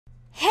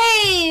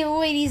Hey,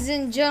 ladies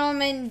and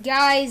gentlemen,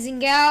 guys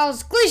and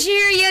gals, Glich'e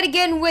here yet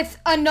again with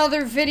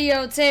another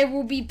video. Today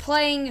we'll be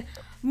playing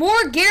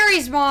more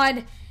Garry's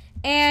mod,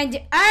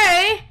 and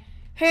I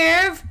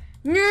have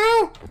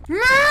new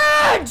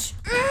mods!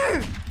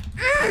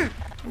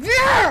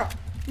 Yeah!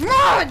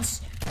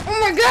 Mods! Oh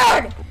my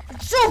god!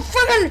 It's so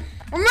freaking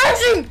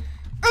amazing!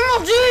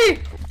 MLG!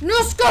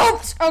 No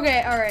scopes!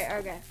 Okay,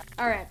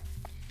 alright.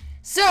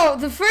 So,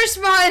 the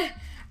first mod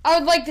I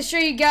would like to show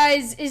you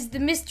guys is the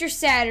Mr.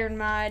 Saturn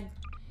mod.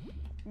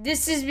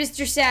 This is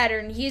Mr.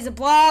 Saturn. He's a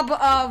blob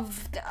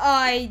of,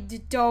 I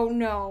don't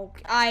know.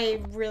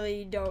 I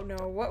really don't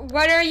know.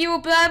 What are you a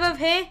blob of,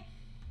 huh?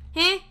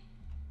 Huh?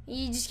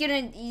 You're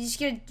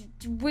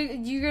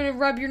gonna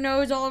rub your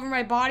nose all over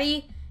my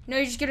body? No,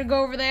 you're just gonna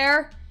go over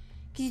there?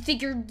 Cause you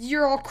think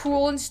you're all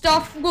cool and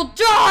stuff? Well,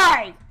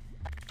 die!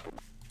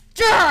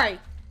 Die!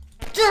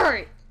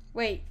 Die!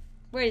 Wait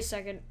a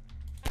second.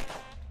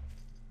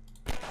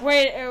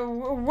 Wait,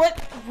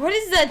 what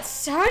is that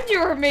sound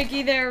you were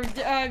making there,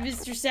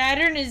 Mr.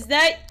 Saturn? Is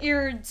that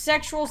your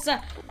sexual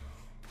sound?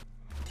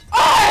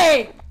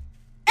 Hey!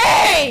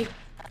 Hey!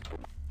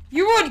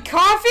 You want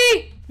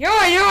coffee? No,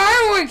 I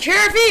don't want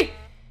coffee!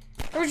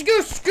 Why don't you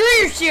go screw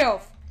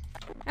yourself?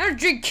 I don't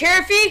drink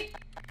coffee.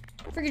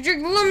 I freaking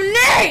drink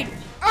lemonade!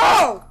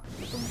 Oh!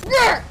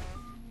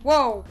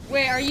 Whoa,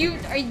 wait, are you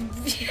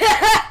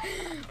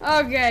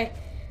okay.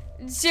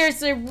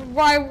 Seriously,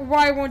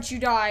 why won't you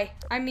die?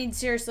 I mean,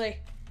 seriously.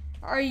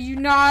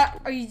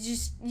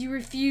 You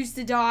refuse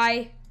to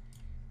die?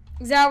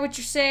 Is that what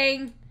you're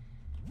saying?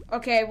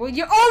 Okay, well,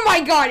 oh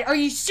my god, are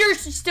you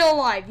seriously still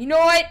alive? You know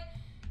what?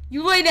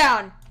 You lay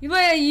down.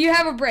 You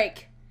have a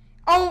break.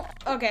 Oh,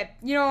 okay,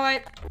 you know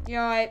what?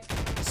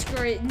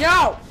 Screw it.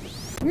 No!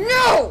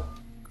 No!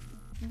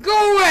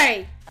 Go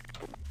away!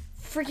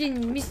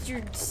 Freaking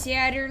Mr.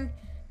 Saturn.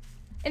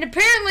 And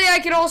apparently I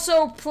can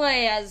also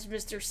play as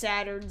Mr.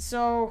 Saturn,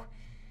 so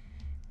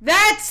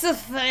that's the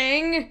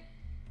thing.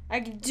 I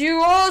can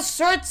do all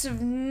sorts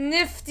of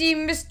nifty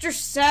Mr.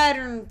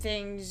 Saturn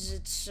things,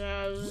 it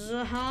says,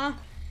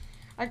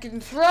 I can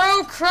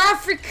throw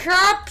coffee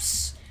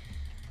cups,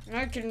 and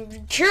I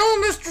can kill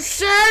Mr.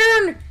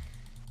 Saturn.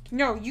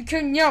 No, you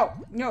can, no,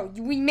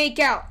 we make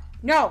out.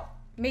 No,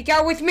 make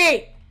out with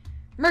me.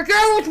 Make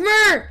out with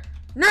me.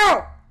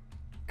 No.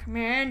 Come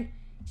on,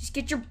 just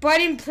get your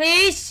butt in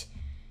place.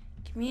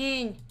 Come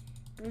in.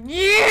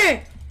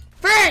 Yeah!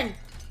 Friend!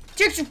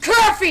 Take some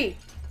coffee!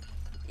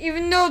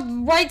 Even though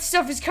white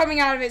stuff is coming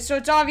out of it, so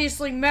it's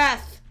obviously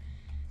meth.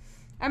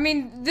 I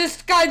mean,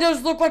 this guy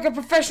does look like a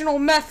professional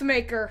meth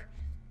maker.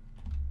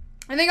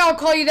 I think I'll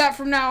call you that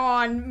from now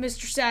on,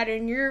 Mr.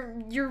 Saturn.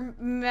 You're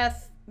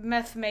meth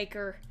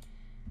maker.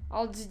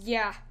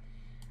 Yeah.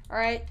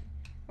 Alright.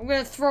 I'm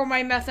gonna throw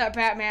my meth at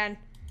Batman.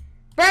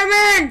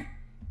 Batman!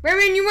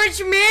 Batman, you want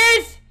some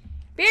meth?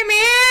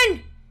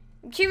 Batman!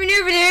 I'm coming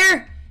over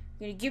there.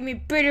 You're gonna give me a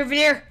bit over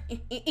there.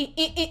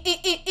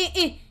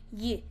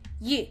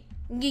 Yeah.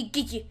 I'm gonna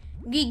get you.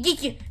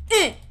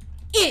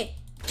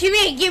 Come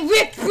here, get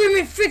ripped for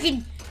my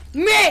freaking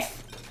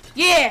meth.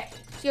 Yeah.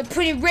 So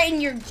put it right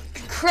in your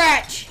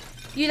crotch.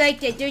 You like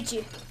that, don't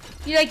you?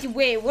 You like it.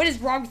 Wait, what is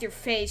wrong with your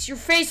face? Your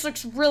face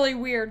looks really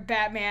weird,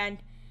 Batman.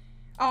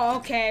 Oh,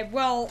 okay.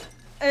 Well,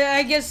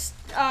 I guess,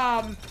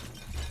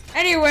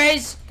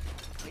 anyways.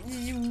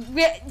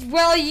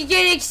 Well, you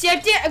gonna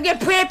accept it? I'm gonna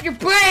put up your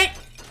butt.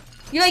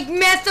 You like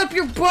meth up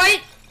your butt?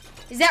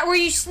 Is that where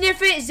you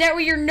sniff it? Is that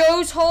where your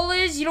nose hole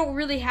is? You don't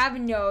really have a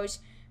nose.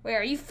 Wait,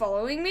 are you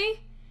following me?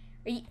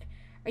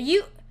 Are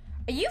you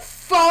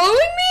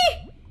following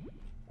me?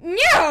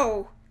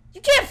 No,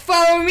 you can't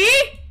follow me.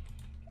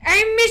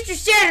 I'm Mr.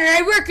 Saturn.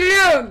 I work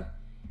alone.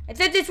 I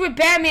thought that's what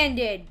Batman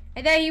did.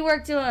 I thought he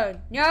worked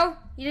alone. No,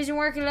 he doesn't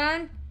work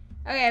alone.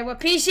 Okay, well,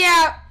 peace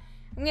out.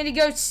 I'm gonna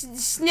go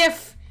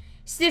sniffs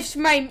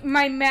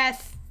my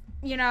meth,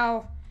 you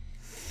know.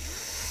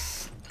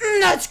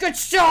 That's good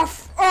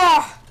stuff.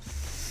 Oh,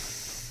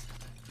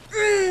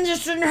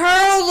 just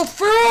inhale the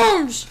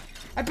fumes.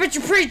 I bet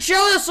you're pretty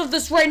jealous of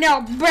this right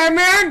now,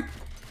 Batman.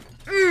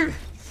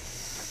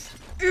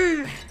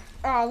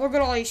 Oh, look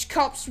at all these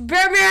cups.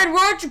 Batman,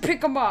 why don't you pick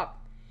them up?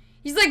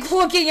 He's like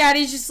looking at it.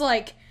 He's just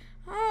like,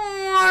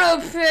 I don't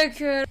want to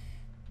pick it.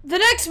 The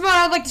next mod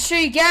I'd like to show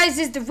you guys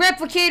is the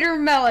replicator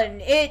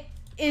melon. It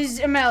is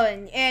a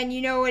melon, and you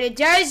know what it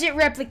does? It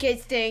replicates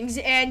things,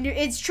 and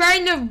it's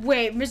trying to...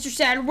 Wait, Mr.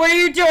 Saturn, what are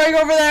you doing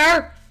over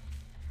there?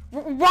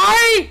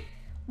 Why?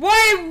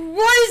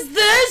 What is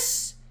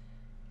this?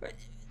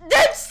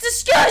 That's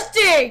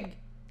disgusting!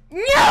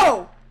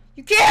 No!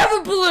 You can't have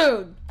a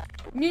balloon!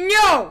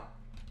 No!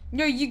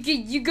 No,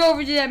 you go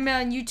over to that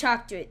melon, you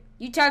talk to it.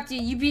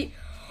 You be...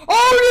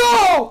 Oh,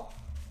 no!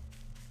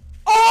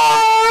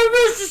 Oh,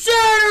 Mr.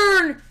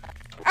 Saturn!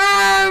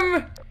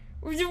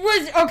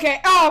 Okay,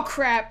 oh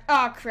crap,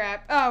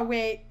 oh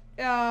wait,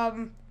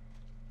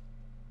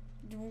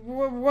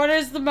 what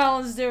is the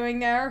melons doing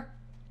there?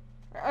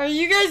 Are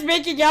you guys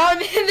making out?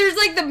 There's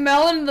like the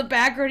melon in the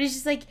background, he's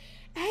just like,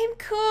 I'm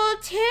cool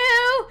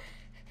too!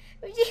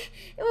 Why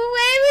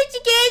would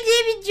you guys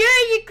even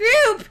join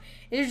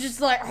It's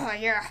just like, oh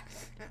yeah,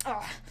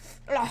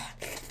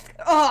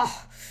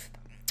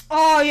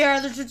 oh yeah,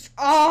 this is,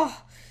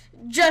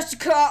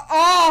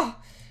 Jessica,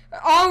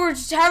 we're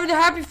just having the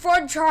happy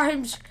fun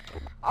times.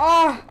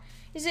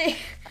 You see,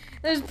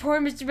 there's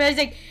poor Mr. Man's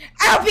like,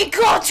 I'll be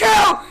cool too!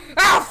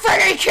 I'll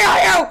freaking kill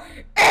you!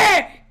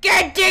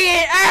 God dang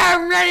it!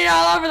 I'm running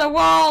all over the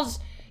walls!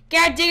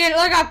 God dang it,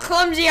 look how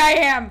clumsy I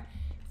am!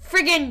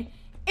 Friggin',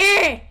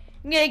 I'm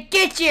gonna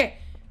get you!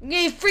 I'm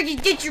gonna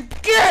freaking get you!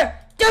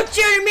 Don't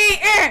shoot at me!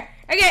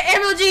 I got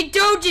MLG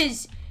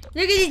doges!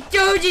 Look at these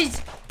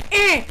doges!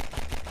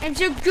 I'm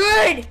so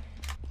good!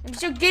 I'm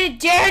so good at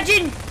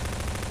dodging!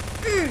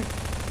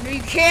 No,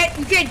 you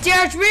can't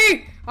dodge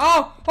me!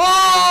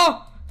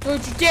 Oh!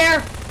 Don't you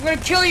dare! I'm gonna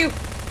kill you!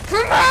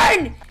 Come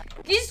on!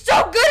 He's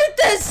so good at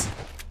this!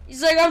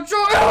 He's like, I'm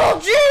so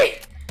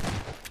MLG!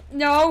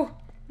 No,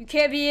 you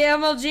can't be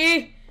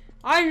MLG.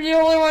 I'm the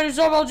only one who's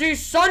MLG,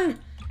 son!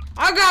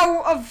 I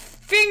got a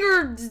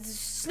finger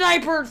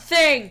sniper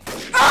thing!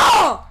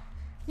 Oh!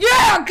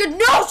 Yeah! Good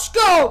no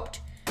scoped!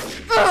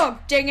 Oh,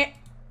 dang it!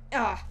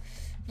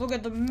 Look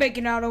at them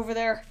making out over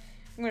there.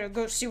 I'm gonna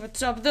go see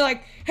what's up. They're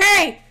like,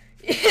 hey!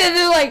 And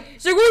they're like,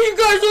 it's like, what are you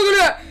guys looking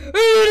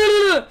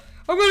at?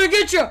 I'm gonna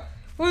get you!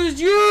 What is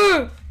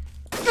you?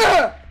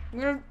 I'm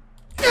gonna,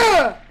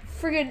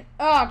 friggin',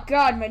 oh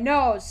god, my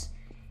nose.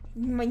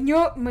 My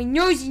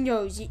nosy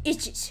nose, it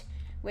itches.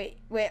 Wait,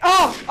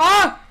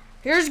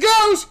 here's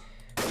goes!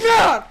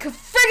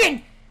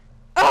 Friggin'!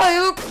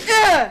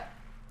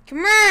 Come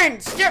on,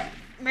 step,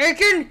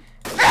 American!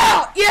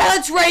 Yeah,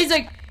 that's right, he's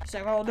like,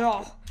 oh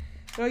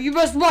no, you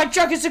must not,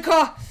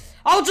 Jessica!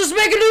 I'll just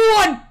make a new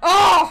one!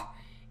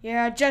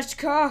 Yeah,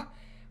 Jessica,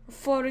 we're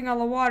floating on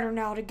the water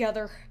now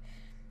together.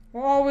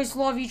 We'll always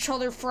love each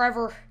other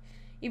forever.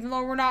 Even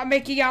though we're not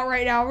making out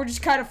right now, we're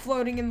just kind of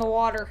floating in the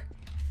water.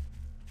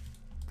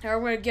 Now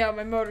I'm gonna get on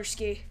my motor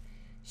ski.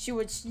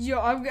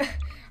 I'm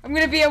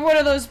gonna be one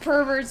of those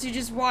perverts who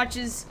just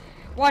watches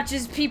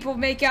people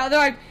make out. They're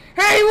like,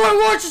 hey, you wanna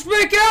watch us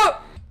make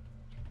out?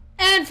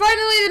 And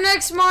finally, the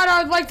next mod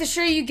I would like to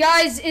show you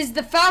guys is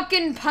the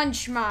Falcon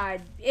Punch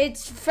mod.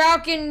 It's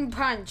Falcon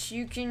Punch.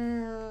 You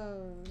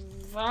can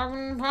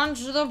Falcon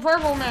Punch the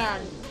purple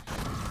man.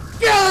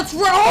 Yeah, that's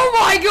right. Oh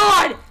my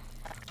god!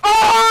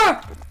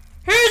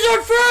 He's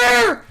on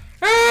fire!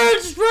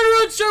 Just run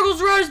around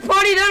circles around his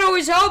body. That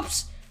always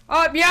helps.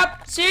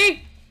 Yep.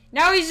 See?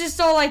 Now he's just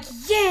all like,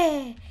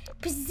 yeah,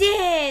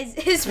 pizzazz.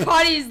 His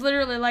body is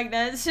literally like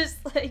that. It's just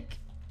like,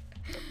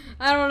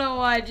 I don't know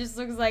why. It just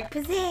looks like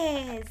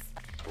pizzazz.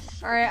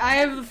 Alright, I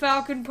have the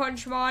Falcon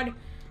Punch mod.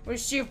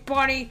 Let's see if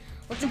Bonnie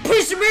wants a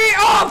piece of me.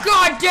 Oh,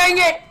 god dang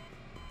it!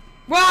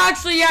 Well,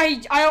 actually,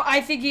 yeah,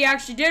 I think he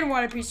actually did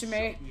want a piece of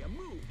me.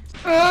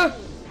 Oh,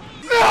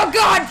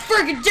 god,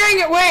 freaking dang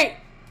it, wait,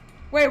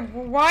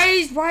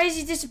 why does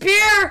he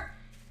disappear?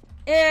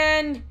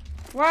 And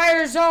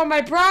why is all my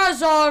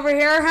bras all over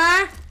here,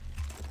 huh?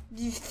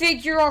 You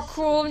think you're all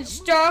cool and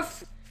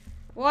stuff?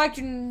 Well, I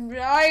can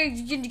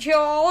kill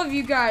all of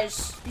you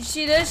guys. You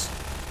see this?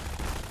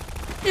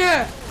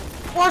 Yeah,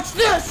 watch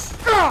this.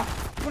 Oh,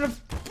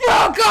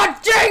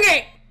 god dang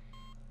it!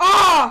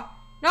 Now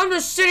I'm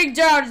just sitting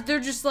down. They're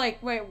just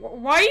like, wait,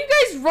 why are you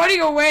guys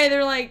running away?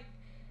 They're like,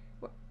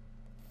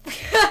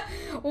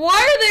 why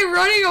are they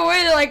running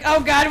away? They're like,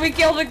 oh god, we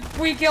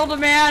killed a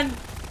man.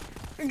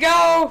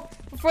 Go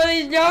before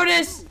they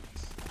notice.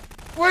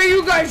 Where are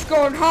you guys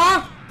going,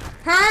 huh?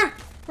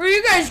 Where are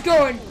you guys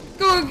going?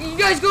 You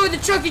guys go to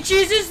the Chuck E.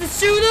 Cheese's to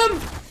sue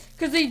them?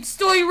 Because they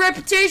stole your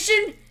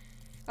reputation?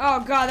 Oh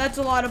god, that's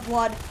a lot of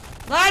blood.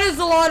 That is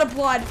a lot of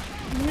blood.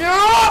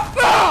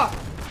 No!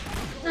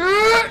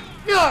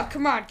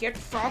 Come on, get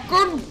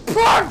Falcon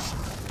Punch!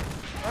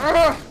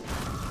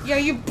 Yeah,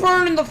 you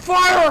burn in the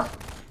fire!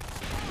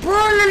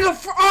 Burn in the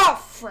fire! Oh,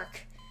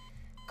 frick.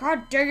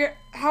 God dang it.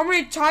 How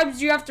many times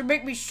do you have to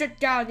make me sit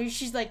down? And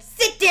she's like,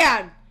 sit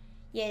down!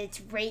 Yeah, that's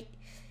right.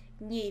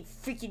 Yeah,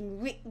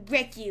 freaking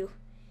wreck you.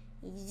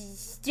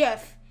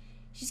 Stuff.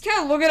 She's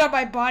kind of looking at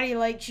my body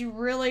like she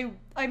really...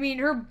 I mean,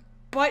 her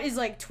butt is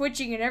like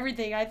twitching and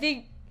everything. I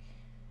think...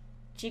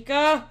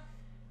 Chica?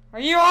 Are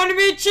you on to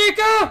me,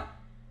 Chica?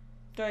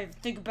 Don't even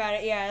think about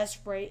it. Yeah, that's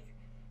right.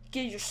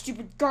 Get in your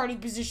stupid guarding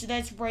position.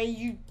 That's right.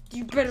 You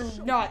better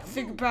not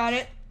think about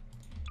it.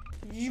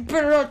 You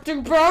better not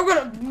think about it.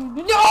 I'm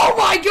gonna... Oh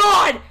my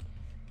god!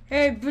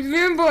 Hey,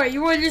 balloon boy,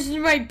 you wanna listen to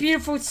my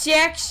beautiful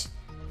sex?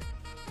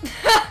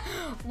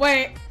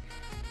 Wait.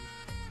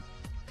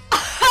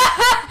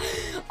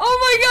 Oh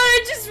my god,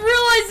 I just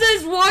realized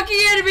this walking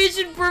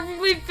animation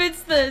perfectly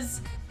fits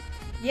this.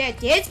 Yeah,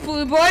 dance,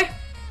 balloon boy.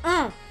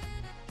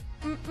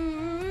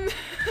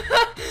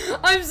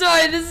 I'm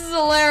sorry, this is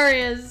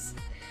hilarious.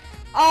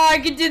 Oh, I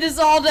could do this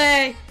all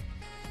day.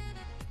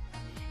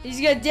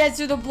 He's gonna dance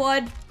through the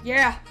blood.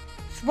 Yeah.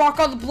 Just walk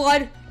on the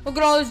blood. Look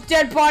at all those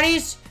dead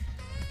bodies.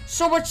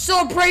 So much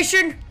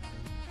celebration.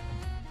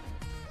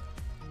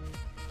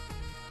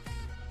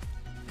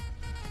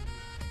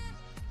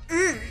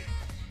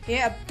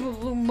 Yeah,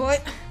 balloon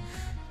butt.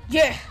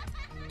 Yeah.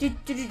 Do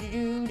do do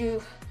do do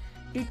do.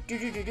 Do do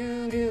do do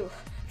do do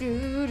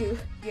do do.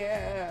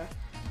 Yeah.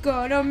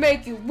 Gonna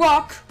make you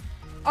walk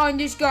on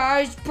this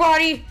guy's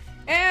body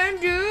and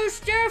do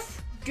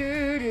stuff.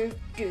 Do do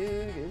do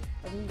do.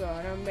 I'm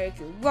gonna make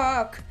you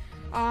walk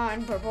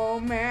on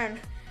Purple Man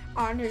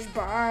on his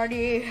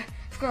body.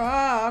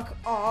 Fuck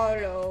all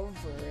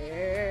over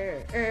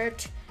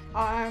it.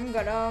 I'm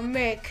gonna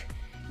make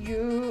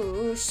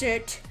you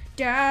sit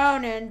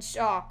down and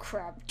oh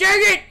crap.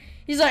 Dang it!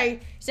 He's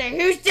like,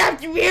 who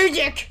stopped the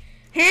music?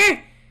 Huh?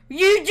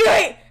 You do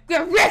it! I'm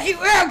gonna wreck you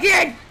out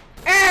again!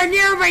 Oh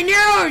no, my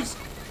nose!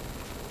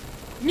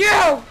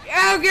 No!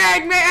 Oh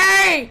god, my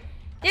eye!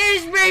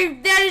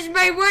 That is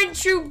my one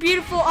true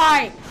beautiful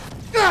eye!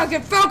 Oh,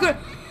 get focused!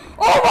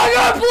 Oh my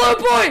god, Blue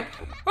Boy!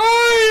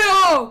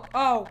 Oh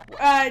no!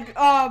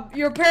 Oh,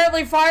 you're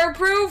apparently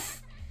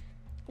fireproof?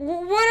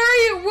 What are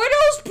you? What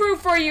else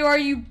proof are you? Are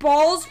you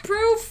balls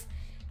proof?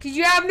 Cause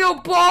you have no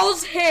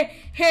balls? Heh,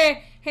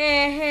 heh,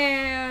 heh,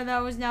 heh.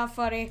 That was not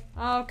funny.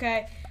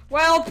 Okay.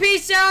 Well,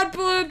 peace out,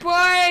 Blue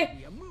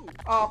Boy!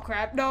 Oh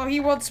crap, no, he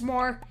wants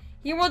more.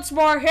 He wants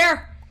more.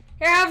 Here,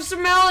 have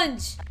some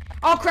melons.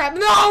 Oh crap,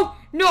 no!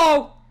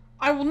 No!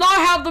 I will not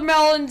have the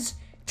melons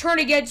turn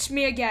against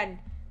me again.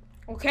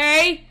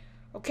 Okay?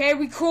 Okay,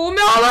 we cool,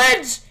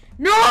 melons?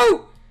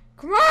 No!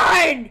 Come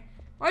on!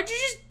 Why'd you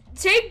just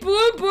take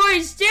Blue Boy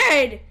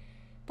instead?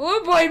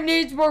 Blue Boy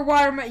needs more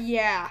watermelon.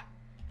 Yeah.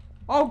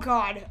 Oh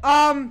god.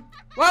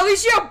 Well, at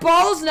least you have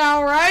balls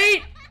now,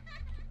 right?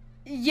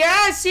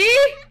 Yeah, see?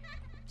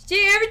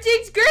 See,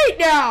 everything's great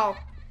now.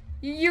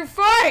 You're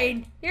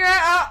fine. Here,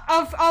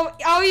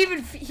 I'll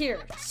even here.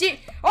 See?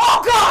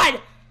 Oh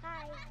god!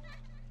 Hi.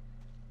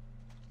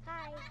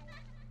 Hi.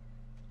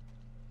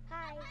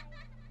 Hi.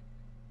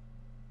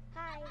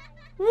 Hi.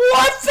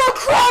 What the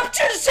crap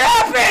just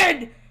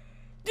happened?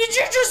 Did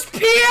you just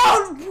pee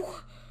out?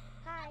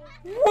 Hi.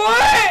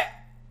 What?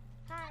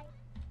 Hi.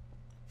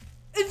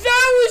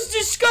 That was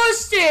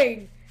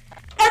disgusting.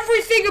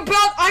 Everything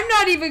about, I'm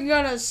not even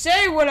gonna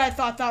say what I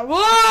thought that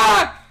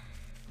was.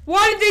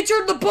 Why did they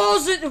turn the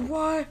balls into,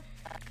 what?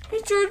 They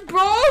turned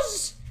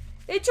balls?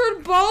 They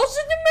turned balls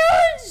into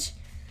melons?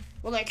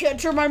 Well, I can't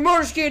turn my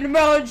motor ski into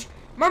melons.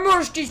 My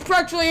motor ski's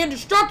practically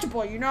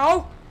indestructible, you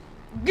know?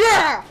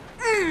 Yeah!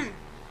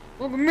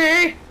 Look at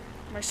me.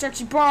 My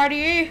sexy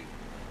body.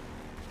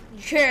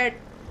 You can't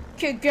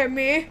get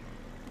me.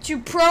 Too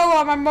pro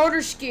on my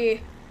motor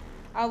ski.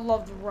 I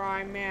love the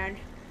rhyme, man.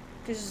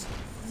 Cause,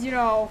 you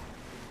know,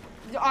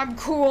 I'm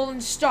cool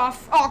and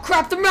stuff. Oh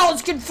crap, the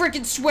melons can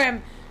freaking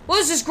swim. Well,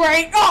 this is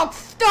great. Oh,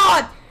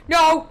 stop!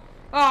 No.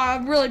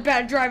 I'm really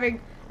bad at driving.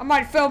 I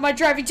might fail my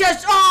driving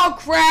test. Oh,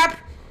 crap.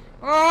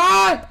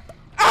 Oh,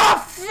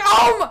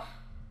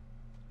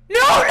 no,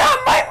 not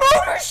my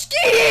motor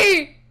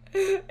ski!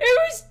 It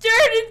was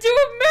turned into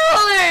a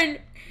melon!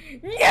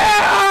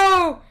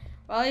 No!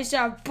 Well, at least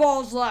I have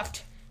balls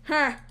left.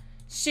 Huh.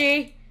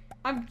 See?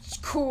 I'm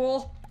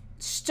cool.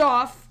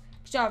 Stuff.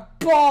 Just have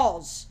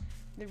balls.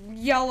 They're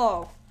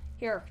yellow.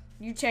 Here,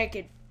 you take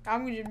it.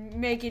 I'm gonna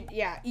make it,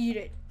 yeah, eat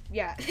it.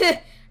 Yeah. Just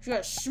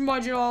gonna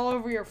smudge it all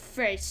over your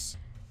face.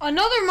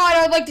 Another mod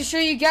I'd like to show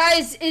you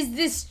guys is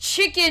this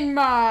chicken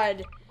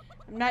mod.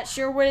 I'm not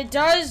sure what it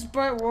does,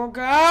 but we'll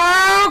go.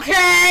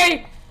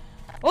 Okay.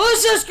 Well,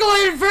 this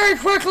escalated very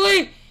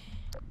quickly.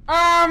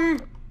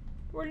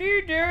 What are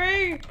you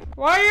doing?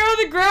 Why are you on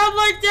the ground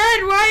like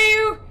that? Why are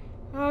you?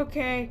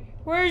 Okay.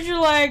 Where's your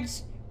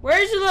legs?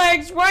 Where's your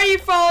legs? Why are you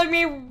following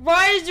me?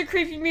 Why is there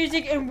creepy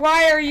music? And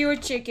why are you a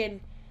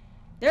chicken?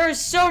 There are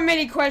so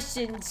many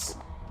questions.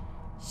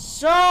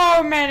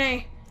 So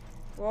many.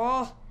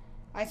 Well,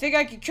 I think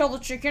I can kill the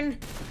chicken.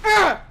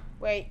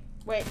 Wait,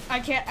 I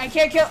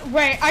can't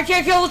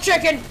kill the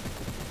chicken.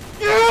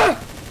 Die!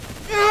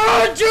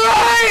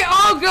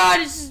 Oh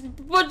god, it's just a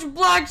bunch of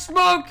black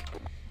smoke.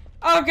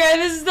 Okay,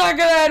 this is not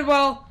gonna end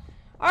well.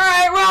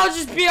 Alright, well, I'll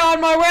just be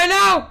on my way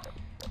now.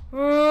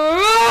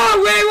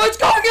 Wait, what's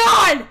going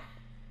on?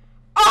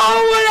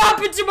 Oh, what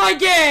happened to my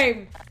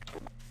game?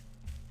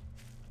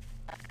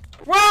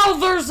 Well,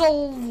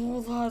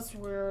 that's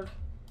weird.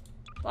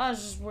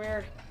 That's just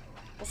weird.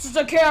 Well, since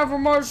I can't have a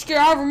motor ski,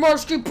 I have a motor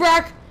ski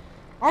back.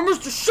 I'm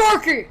Mr.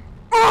 Sharky.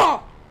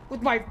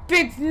 With my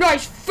big,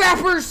 nice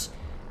fappers.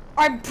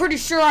 I'm pretty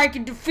sure I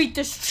can defeat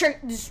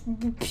this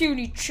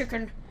puny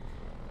chicken.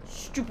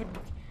 Stupid.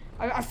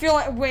 I feel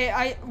like,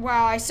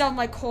 wow, I sound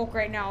like Hulk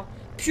right now.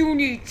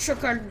 Puny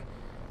chicken.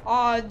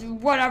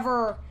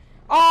 Whatever.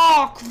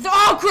 Oh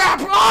crap.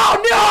 Oh,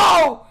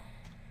 no.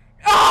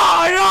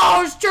 Oh,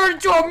 no, it's turned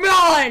into a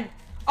melon.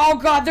 Oh,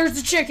 God, there's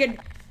the chicken.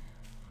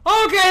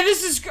 Okay,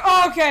 this is,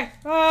 okay.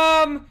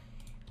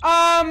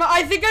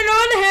 I think I know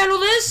how to handle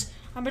this.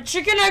 I'm a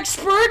chicken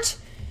expert.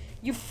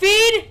 You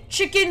feed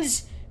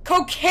chickens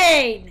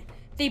cocaine.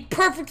 They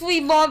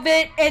perfectly love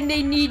it, and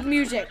they need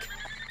music.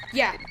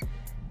 Yeah.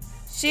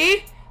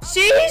 See?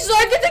 See? He's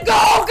liking the go.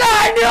 Oh,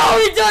 God, no,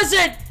 he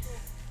doesn't.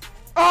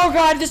 Oh,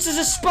 God, this is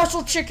a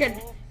special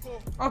chicken.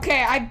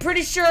 Okay, I'm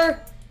pretty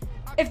sure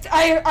if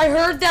I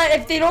heard that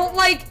if they don't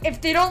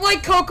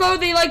like cocoa,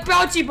 they like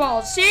bouncy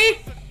balls. See?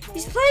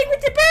 He's playing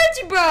with the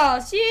bouncy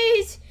balls.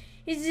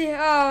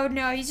 Oh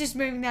no, he's just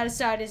moving that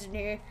aside, isn't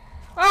he?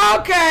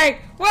 Okay,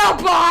 well,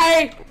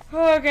 bye.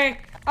 Okay,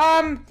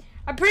 I'm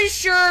pretty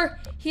sure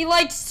he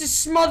likes to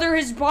smother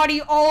his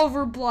body all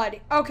over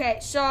blood. Okay,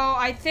 so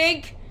I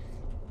think,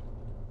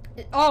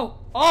 maybe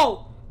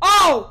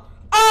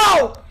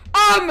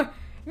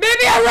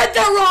I read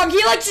that wrong.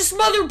 He likes to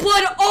smother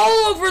blood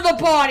all over the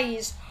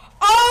bodies.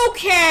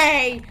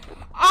 Okay,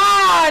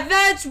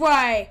 that's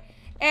why.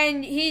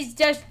 And he's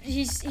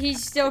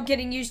still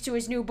getting used to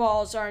his new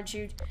balls, aren't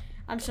you?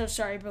 I'm so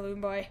sorry, Balloon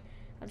Boy.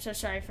 I'm so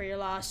sorry for your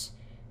loss.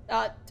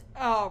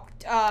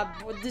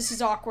 This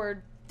is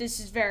awkward. This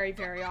is very,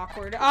 very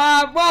awkward.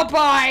 Well,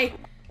 bye,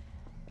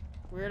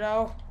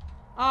 weirdo.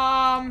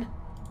 I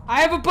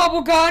have a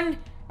bubble gun.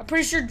 I'm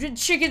pretty sure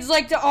chickens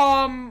like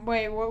to,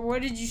 wait,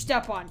 what did you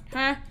step on?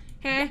 Huh?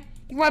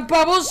 You want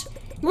bubbles?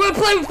 You want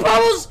to play with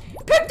bubbles?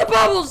 Pick the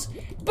bubbles!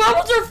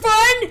 Bubbles are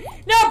fun!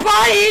 Not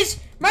bodies!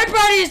 My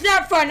body is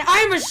not fun.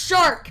 I am a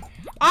shark.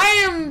 I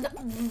am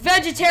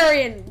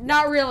vegetarian.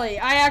 Not really.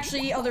 I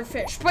actually eat other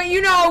fish. But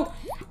you know,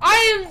 I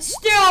am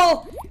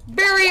still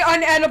very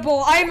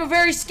unedible. I am a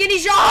very skinny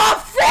shark. Oh,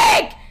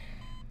 frick!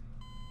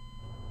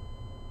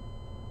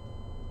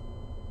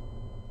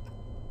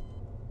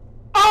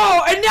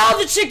 Oh, and now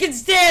the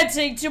chicken's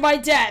dancing to my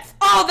death.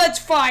 Oh, that's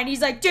fine.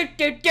 He's like, I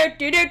killed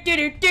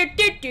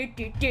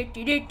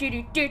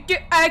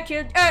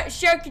a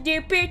shark.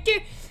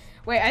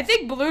 Wait, I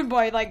think Balloon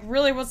Boy, like,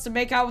 really wants to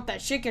make out with that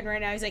chicken right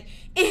now. He's like,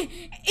 I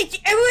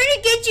want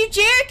to get you,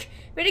 jerk,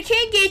 but I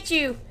can't get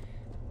you.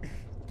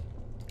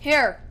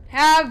 Here,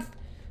 have,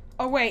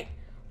 oh, wait,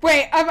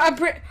 I'm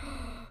pretty,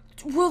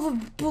 will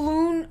the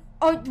balloon,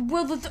 oh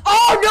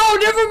no,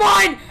 never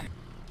mind.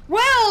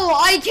 Well,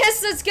 I guess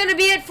that's gonna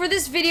be it for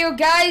this video,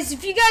 guys.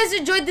 If you guys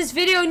enjoyed this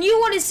video and you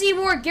want to see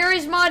more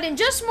Garry's Mod and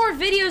just more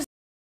videos